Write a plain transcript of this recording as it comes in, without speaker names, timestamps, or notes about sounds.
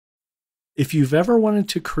If you've ever wanted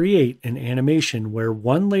to create an animation where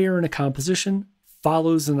one layer in a composition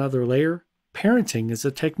follows another layer, parenting is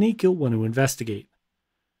a technique you'll want to investigate.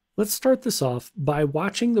 Let's start this off by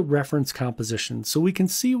watching the reference composition so we can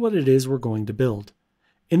see what it is we're going to build.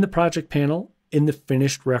 In the project panel, in the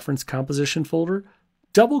finished reference composition folder,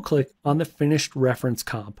 double-click on the finished reference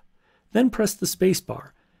comp, then press the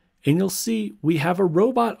spacebar, and you'll see we have a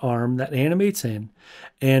robot arm that animates in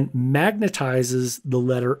and magnetizes the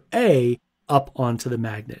letter A up onto the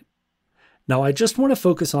magnet. Now I just want to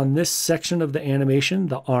focus on this section of the animation,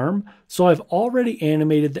 the arm, so I've already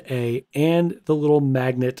animated the A and the little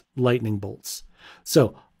magnet lightning bolts.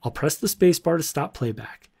 So I'll press the spacebar to stop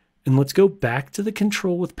playback. And let's go back to the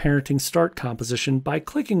Control with Parenting Start composition by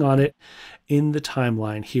clicking on it in the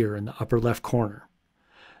timeline here in the upper left corner.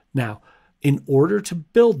 Now, in order to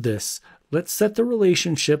build this, let's set the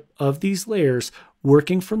relationship of these layers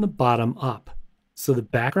working from the bottom up. So the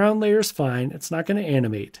background layer is fine, it's not going to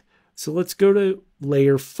animate. So let's go to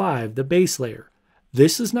layer 5, the base layer.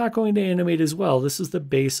 This is not going to animate as well. This is the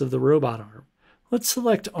base of the robot arm. Let's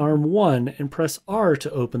select arm 1 and press R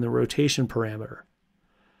to open the rotation parameter.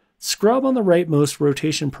 Scrub on the rightmost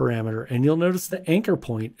rotation parameter and you'll notice the anchor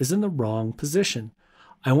point is in the wrong position.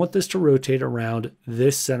 I want this to rotate around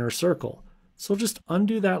this center circle. So I'll just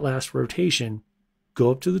undo that last rotation,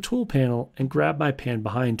 go up to the tool panel and grab my pan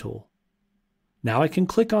behind tool. Now I can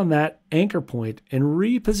click on that anchor point and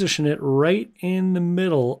reposition it right in the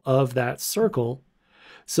middle of that circle.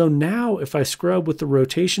 So now if I scrub with the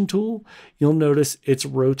rotation tool, you'll notice it's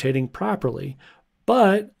rotating properly,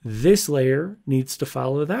 but this layer needs to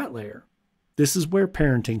follow that layer. This is where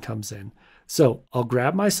parenting comes in. So I'll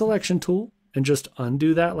grab my selection tool and just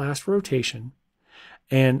undo that last rotation.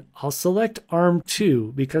 And I'll select arm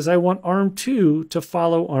 2 because I want arm 2 to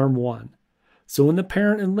follow arm 1. So in the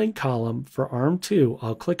parent and link column for arm 2,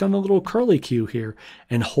 I'll click on the little curly Q here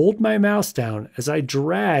and hold my mouse down as I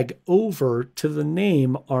drag over to the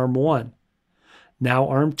name arm 1. Now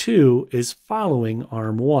arm 2 is following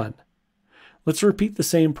arm 1. Let's repeat the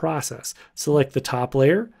same process. Select the top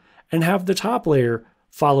layer and have the top layer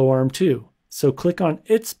follow arm 2. So click on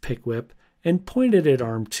its pick whip and point it at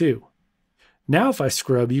arm 2. Now if I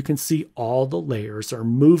scrub, you can see all the layers are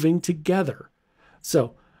moving together.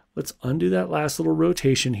 So let's undo that last little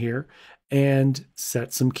rotation here and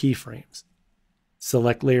set some keyframes.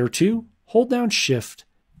 Select layer 2, hold down Shift,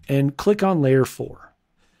 and click on layer 4.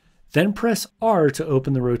 Then press R to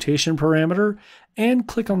open the rotation parameter and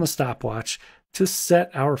click on the stopwatch to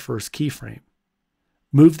set our first keyframe.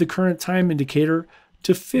 Move the current time indicator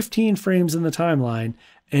to 15 frames in the timeline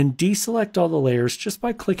and deselect all the layers just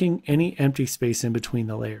by clicking any empty space in between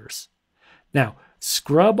the layers. Now,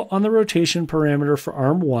 scrub on the rotation parameter for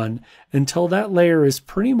arm 1 until that layer is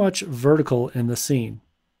pretty much vertical in the scene.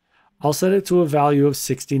 I'll set it to a value of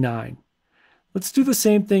 69. Let's do the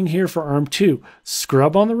same thing here for arm 2.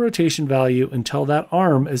 Scrub on the rotation value until that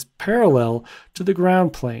arm is parallel to the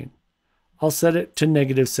ground plane. I'll set it to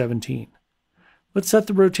 -17. Let's set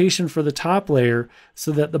the rotation for the top layer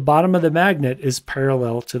so that the bottom of the magnet is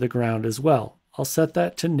parallel to the ground as well. I'll set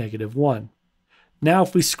that to -1. Now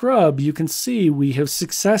if we scrub, you can see we have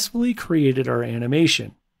successfully created our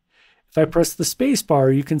animation. If I press the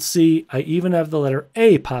spacebar, you can see I even have the letter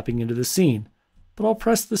A popping into the scene, but I'll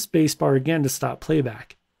press the spacebar again to stop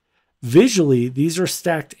playback. Visually, these are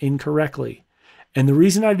stacked incorrectly. And the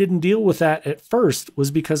reason I didn't deal with that at first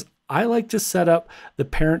was because I like to set up the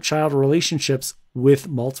parent-child relationships with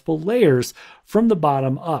multiple layers from the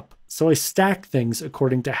bottom up. So I stack things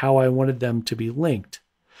according to how I wanted them to be linked.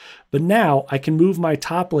 But now I can move my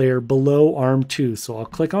top layer below arm 2. So I'll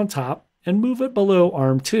click on top and move it below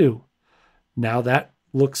arm 2. Now that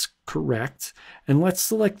looks correct. And let's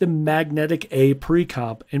select the magnetic A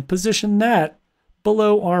pre-comp and position that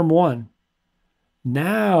below arm 1.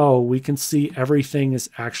 Now we can see everything is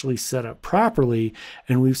actually set up properly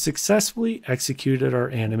and we've successfully executed our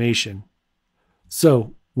animation.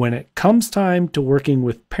 So when it comes time to working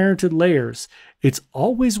with parented layers, it's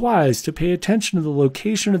always wise to pay attention to the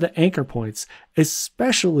location of the anchor points,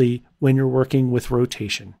 especially when you're working with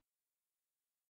rotation.